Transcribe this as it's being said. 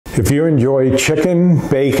If you enjoy chicken,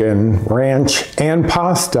 bacon, ranch, and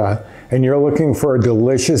pasta, and you're looking for a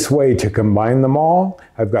delicious way to combine them all,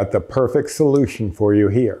 I've got the perfect solution for you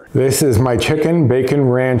here. This is my chicken, bacon,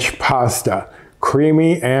 ranch pasta.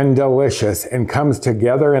 Creamy and delicious, and comes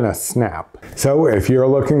together in a snap. So if you're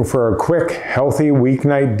looking for a quick, healthy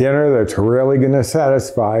weeknight dinner that's really going to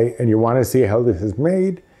satisfy, and you want to see how this is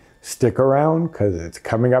made, stick around because it's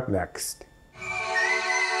coming up next.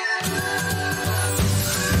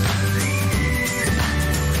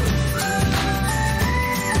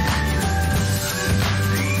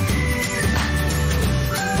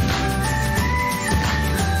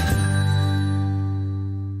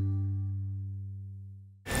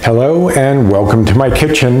 Hello and welcome to my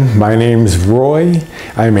kitchen. My name's Roy.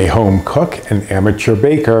 I'm a home cook and amateur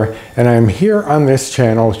baker, and I'm here on this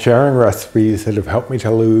channel sharing recipes that have helped me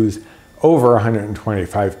to lose over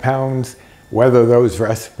 125 pounds, whether those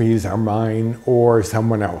recipes are mine or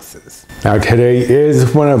someone else's. Now today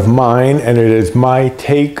is one of mine, and it is my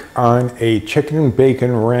take on a chicken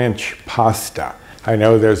bacon ranch pasta. I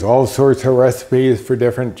know there's all sorts of recipes for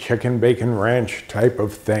different chicken bacon ranch type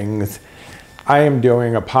of things. I am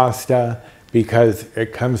doing a pasta because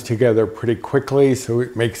it comes together pretty quickly, so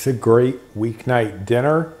it makes a great weeknight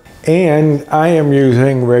dinner. And I am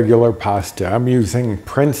using regular pasta. I'm using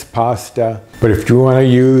Prince pasta, but if you want to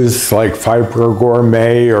use like Fiber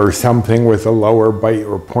Gourmet or something with a lower bite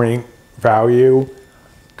or point value,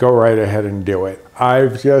 go right ahead and do it.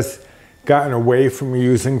 I've just gotten away from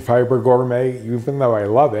using Fiber Gourmet, even though I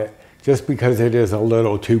love it, just because it is a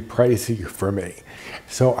little too pricey for me.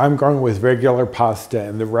 So I'm going with regular pasta,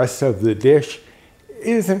 and the rest of the dish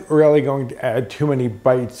isn't really going to add too many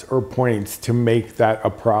bites or points to make that a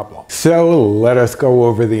problem. So let us go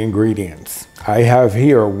over the ingredients. I have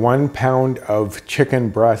here 1 pound of chicken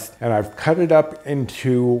breast, and I've cut it up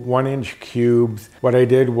into 1-inch cubes. What I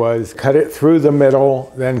did was cut it through the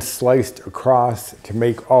middle, then sliced across to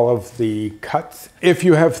make all of the cuts. If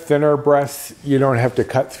you have thinner breasts, you don't have to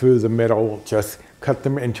cut through the middle, just cut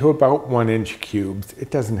them into about 1-inch cubes.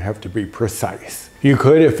 It doesn't have to be precise. You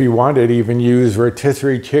could, if you wanted, even use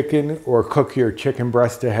rotisserie chicken or cook your chicken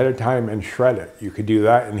breast ahead of time and shred it. You could do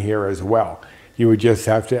that in here as well. You would just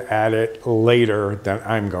have to add it later than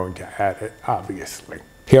I'm going to add it, obviously.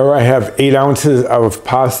 Here I have 8 ounces of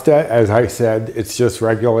pasta. As I said, it's just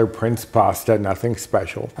regular Prince pasta, nothing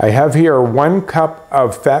special. I have here 1 cup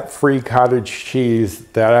of fat-free cottage cheese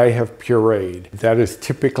that I have pureed. That is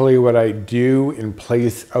typically what I do in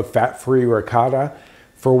place of fat-free ricotta.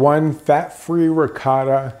 For one, fat-free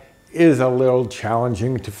ricotta is a little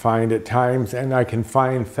challenging to find at times, and I can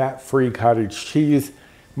find fat-free cottage cheese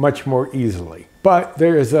much more easily. But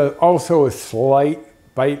there is also a slight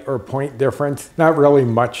bite or point difference, not really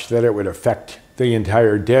much that it would affect the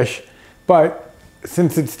entire dish, but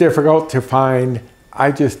since it's difficult to find,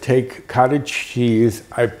 I just take cottage cheese,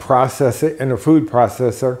 I process it in a food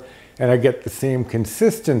processor, and I get the same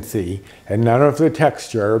consistency and none of the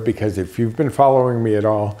texture, because if you've been following me at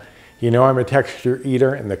all, you know I'm a texture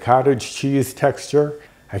eater, and the cottage cheese texture,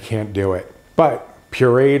 I can't do it. But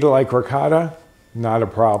pureed like ricotta, not a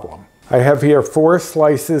problem. I have here 4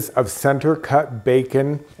 slices of center cut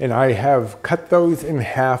bacon, and I have cut those in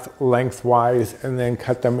half lengthwise and then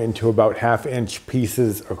cut them into about 1/2-inch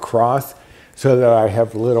pieces across so that I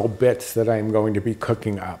have little bits that I'm going to be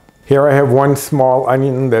cooking up. Here I have 1 small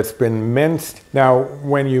onion that's been minced. Now,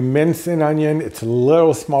 when you mince an onion, it's a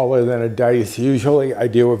little smaller than a dice. Usually I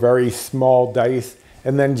do a very small dice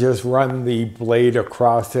and then just run the blade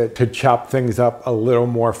across it to chop things up a little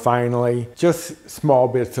more finely. Just small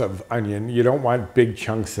bits of onion. You don't want big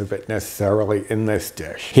chunks of it necessarily in this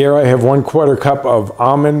dish. Here I have 1/4 cup of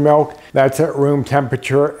almond milk. That's at room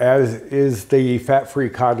temperature, as is the fat-free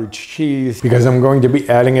cottage cheese, because I'm going to be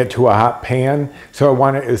adding it to a hot pan. So I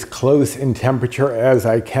want it as close in temperature as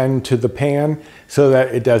I can to the pan so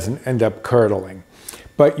that it doesn't end up curdling.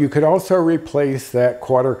 But you could also replace that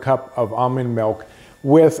 1/4 cup of almond milk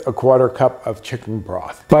with a 1/4 cup of chicken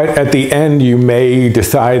broth. But at the end, you may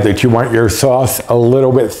decide that you want your sauce a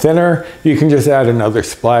little bit thinner. You can just add another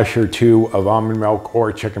splash or 2 of almond milk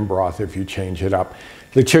or chicken broth if you change it up.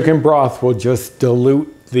 The chicken broth will just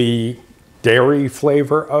dilute the dairy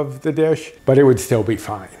flavor of the dish, but it would still be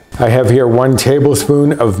fine. I have here 1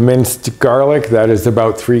 tablespoon of minced garlic. That is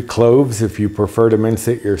about 3 cloves if you prefer to mince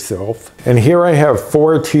it yourself. And here I have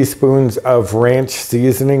 4 teaspoons of ranch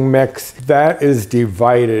seasoning mix. That is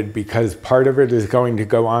divided because part of it is going to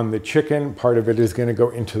go on the chicken, part of it is going to go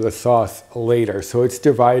into the sauce later. So it's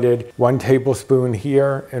divided, 1 tablespoon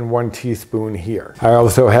here and 1 teaspoon here. I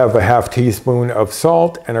also have a 1/2 teaspoon of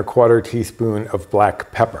salt and a 1/4 teaspoon of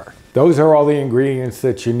black pepper. Those are all the ingredients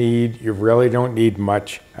that you need. You really don't need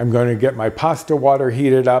much. I'm going to get my pasta water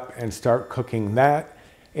heated up and start cooking that.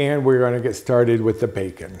 And we're going to get started with the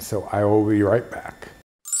bacon. So I will be right back.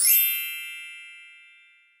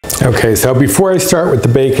 Okay, so before I start with the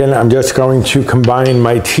bacon, I'm just going to combine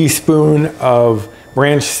my teaspoon of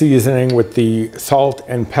ranch seasoning with the salt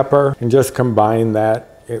and pepper and just combine that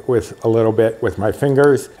with a little bit with my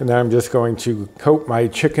fingers. And then I'm just going to coat my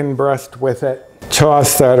chicken breast with it.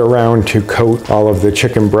 Toss that around to coat all of the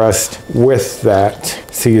chicken breast with that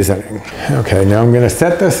seasoning. Okay, now I'm going to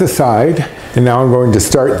set this aside, and now I'm going to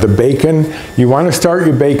start the bacon. You want to start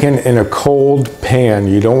your bacon in a cold pan.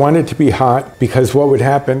 You don't want it to be hot, because what would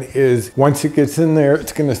happen is once it gets in there,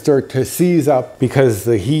 it's going to start to seize up because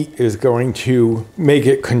the heat is going to make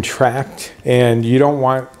it contract, and you don't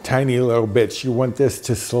want tiny little bits. You want this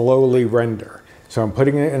to slowly render. So I'm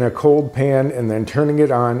putting it in a cold pan and then turning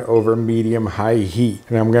it on over medium-high heat.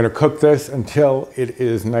 And I'm going to cook this until it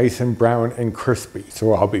is nice and brown and crispy.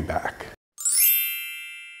 So I'll be back.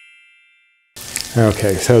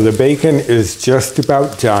 Okay, so the bacon is just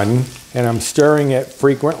about done, and I'm stirring it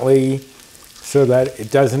frequently so that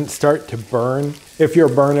it doesn't start to burn. If your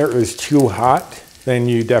burner is too hot, then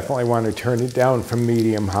you definitely want to turn it down from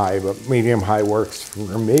medium-high, but medium-high works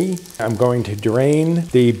for me. I'm going to drain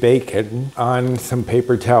the bacon on some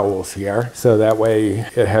paper towels here, so that way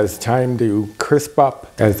it has time to crisp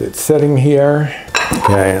up as it's sitting here.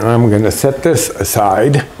 Okay, and I'm going to set this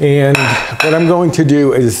aside, and what I'm going to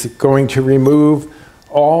do is going to remove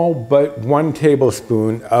all but 1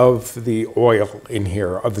 tablespoon of the oil in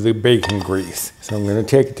here, of the bacon grease. So I'm going to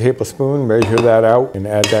take a tablespoon, measure that out, and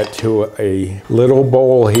add that to a little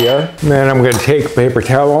bowl here. And then I'm going to take a paper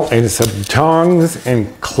towel and some tongs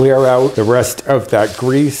and clear out the rest of that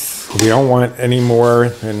grease. We don't want any more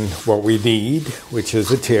than what we need, which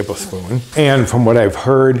is a tablespoon. And from what I've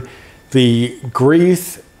heard, the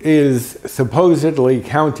grease is supposedly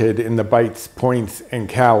counted in the bites, points, and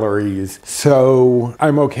calories. So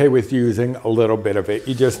I'm okay with using a little bit of it.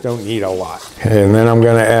 You just don't need a lot. Okay, and then I'm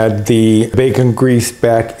going to add the bacon grease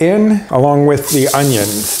back in along with the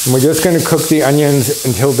onions. And we're just going to cook the onions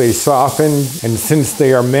until they soften. And since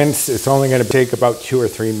they are minced, it's only going to take about 2 or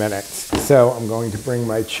 3 minutes. So I'm going to bring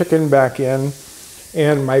my chicken back in.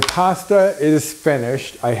 And my pasta is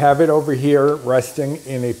finished. I have it over here resting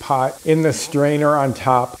in a pot in the strainer on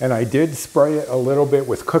top, and I did spray it a little bit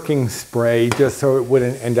with cooking spray just so it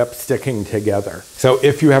wouldn't end up sticking together. So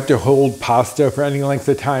if you have to hold pasta for any length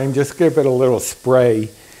of time, just give it a little spray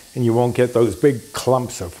and you won't get those big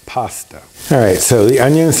clumps of pasta. All right, so the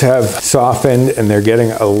onions have softened and they're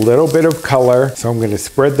getting a little bit of color. So I'm going to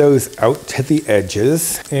spread those out to the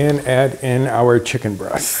edges and add in our chicken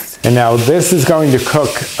breast. And now this is going to cook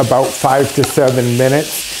about 5 to 7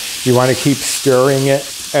 minutes. You want to keep stirring it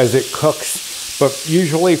as it cooks. But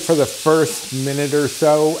usually for the first minute or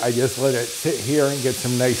so, I just let it sit here and get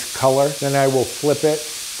some nice color. Then I will flip it,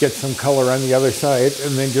 get some color on the other side,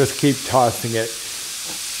 and then just keep tossing it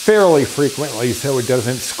fairly frequently so it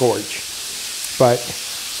doesn't scorch. But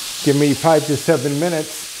give me 5 to 7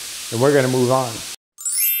 minutes and we're going to move on.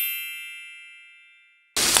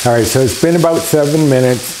 All right, so it's been about 7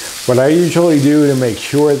 minutes. What I usually do to make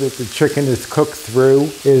sure that the chicken is cooked through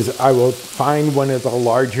is I will find one of the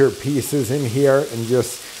larger pieces in here and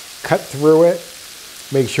just cut through it,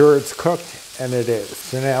 make sure it's cooked, and it is.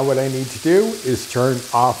 So now what I need to do is turn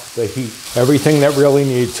off the heat. Everything that really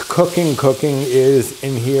needs cooking is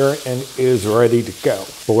in here and is ready to go.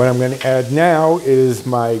 But what I'm going to add now is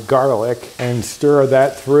my garlic and stir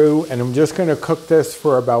that through, and I'm just going to cook this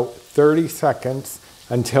for about 30 seconds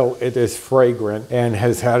until it is fragrant and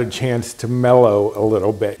has had a chance to mellow a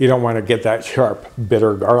little bit. You don't want to get that sharp,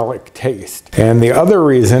 bitter garlic taste. And the other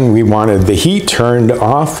reason we wanted the heat turned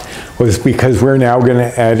off was because we're now going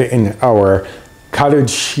to add in our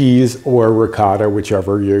cottage cheese or ricotta,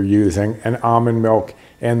 whichever you're using, and almond milk,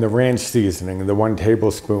 and the ranch seasoning, the 1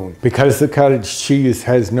 tablespoon. Because the cottage cheese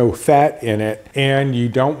has no fat in it and you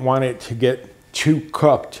don't want it to get too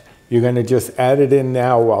cooked, you're going to just add it in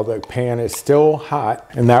now while the pan is still hot,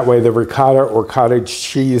 and that way the ricotta or cottage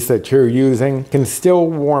cheese that you're using can still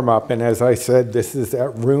warm up. And as I said, this is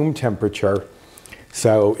at room temperature,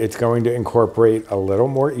 so it's going to incorporate a little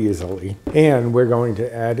more easily. And we're going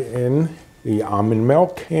to add in the almond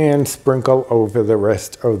milk and sprinkle over the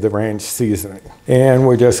rest of the ranch seasoning. And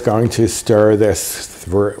we're just going to stir this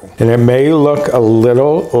through. And it may look a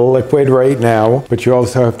little liquid right now, but you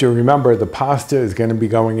also have to remember the pasta is going to be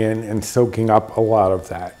going in and soaking up a lot of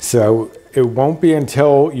that. So it won't be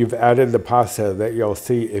until you've added the pasta that you'll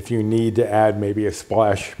see if you need to add maybe a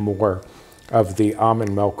splash more of the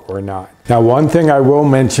almond milk or not. Now, one thing I will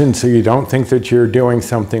mention so you don't think that you're doing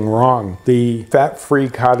something wrong, the fat-free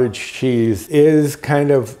cottage cheese is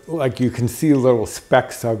kind of like you can see little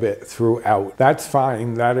specks of it throughout. That's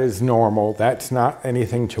fine, that is normal, that's not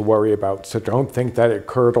anything to worry about. So don't think that it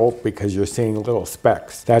curdled because you're seeing little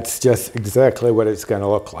specks. That's just exactly what it's gonna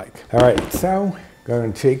look like. All right, so I'm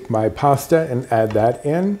going to take my pasta and add that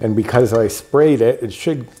in. And because I sprayed it, it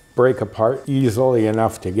should break apart easily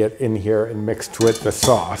enough to get in here and mixed with the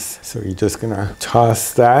sauce. So you're just gonna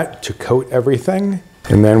toss that to coat everything.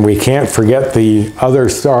 And then we can't forget the other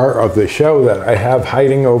star of the show that I have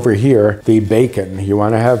hiding over here, the bacon. You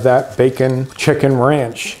wanna have that bacon chicken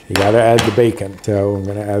ranch. You gotta add the bacon. So I'm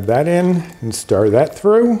gonna add that in and stir that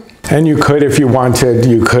through. And you could, if you wanted,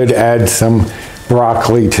 you could add some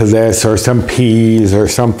broccoli to this or some peas or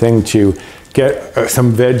something to get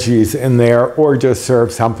some veggies in there, or just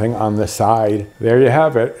serve something on the side. There you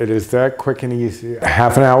have it. It is that quick and easy.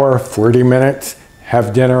 Half an hour, 40 minutes,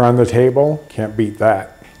 have dinner on the table. Can't beat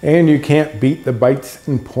that. And you can't beat the bites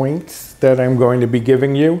and points that I'm going to be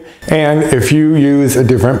giving you. And if you use a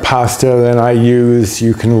different pasta than I use,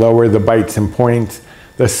 you can lower the bites and points.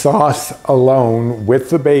 The sauce alone with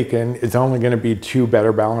the bacon is only going to be 2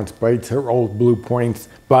 better balanced bites or Old Blue points,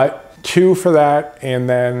 but 2 for that, and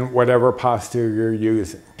then whatever pasta you're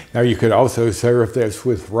using. Now you could also serve this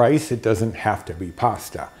with rice. It doesn't have to be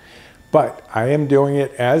pasta, but I am doing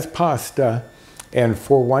it as pasta. And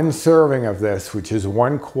for 1 serving of this, which is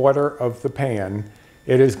 1/4 of the pan,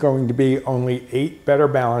 it is going to be only 8 better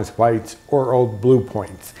balanced bites or Old Blue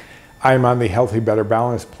points. I'm on the Healthy Better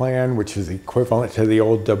Balance plan, which is equivalent to the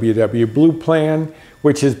old WW Blue plan,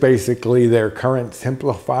 which is basically their current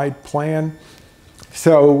simplified plan.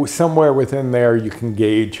 So somewhere within there, you can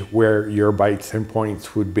gauge where your bites and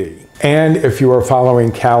points would be. And if you are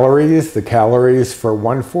following calories, the calories for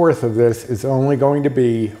 1/4 of this is only going to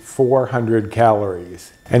be 400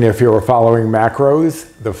 calories. And if you are following macros,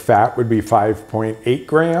 the fat would be 5.8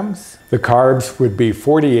 grams. The carbs would be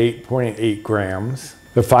 48.8 grams.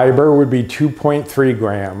 The fiber would be 2.3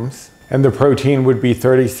 grams. And the protein would be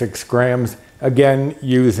 36 grams, again,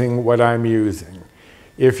 using what I'm using.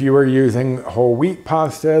 If you are using whole wheat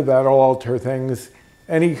pasta, that'll alter things.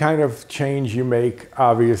 Any kind of change you make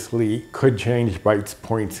obviously could change bites,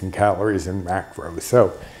 points, and calories and macros.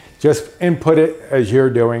 So just input it as you're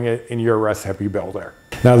doing it in your recipe builder.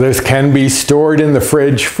 Now this can be stored in the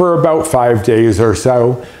fridge for about 5 days or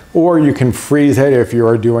so, or you can freeze it if you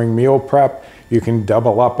are doing meal prep. You can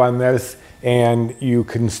double up on this and you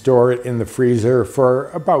can store it in the freezer for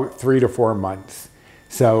about 3 to 4 months.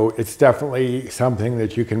 So it's definitely something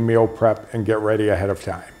that you can meal prep and get ready ahead of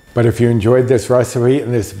time. But if you enjoyed this recipe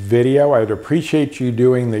and this video, I'd appreciate you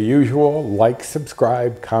doing the usual: like,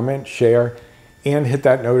 subscribe, comment, share, and hit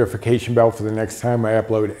that notification bell for the next time I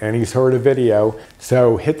upload any sort of video.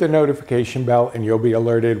 So hit the notification bell and you'll be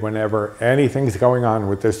alerted whenever anything's going on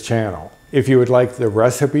with this channel. If you would like the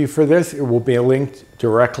recipe for this, it will be linked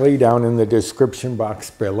directly down in the description box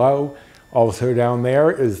below. Also down there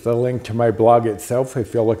is the link to my blog itself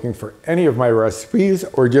if you're looking for any of my recipes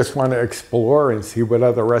or just want to explore and see what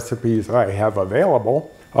other recipes I have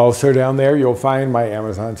available. Also down there you'll find my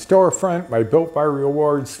Amazon storefront, my Built Bar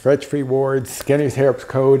rewards, Fetch rewards, Skinny Tips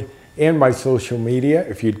code, and my social media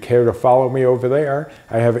if you'd care to follow me over there.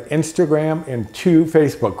 I have Instagram and 2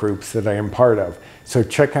 Facebook groups that I am part of. So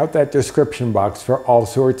check out that description box for all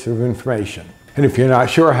sorts of information. And if you're not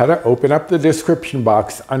sure how to open up the description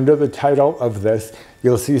box, under the title of this,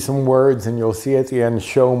 you'll see some words and you'll see at the end,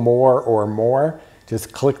 show more or more.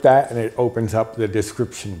 Just click that and it opens up the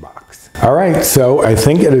description box. All right, so I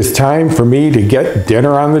think it is time for me to get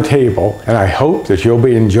dinner on the table, and I hope that you'll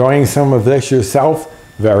be enjoying some of this yourself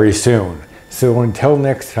very soon. So until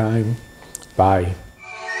next time, bye.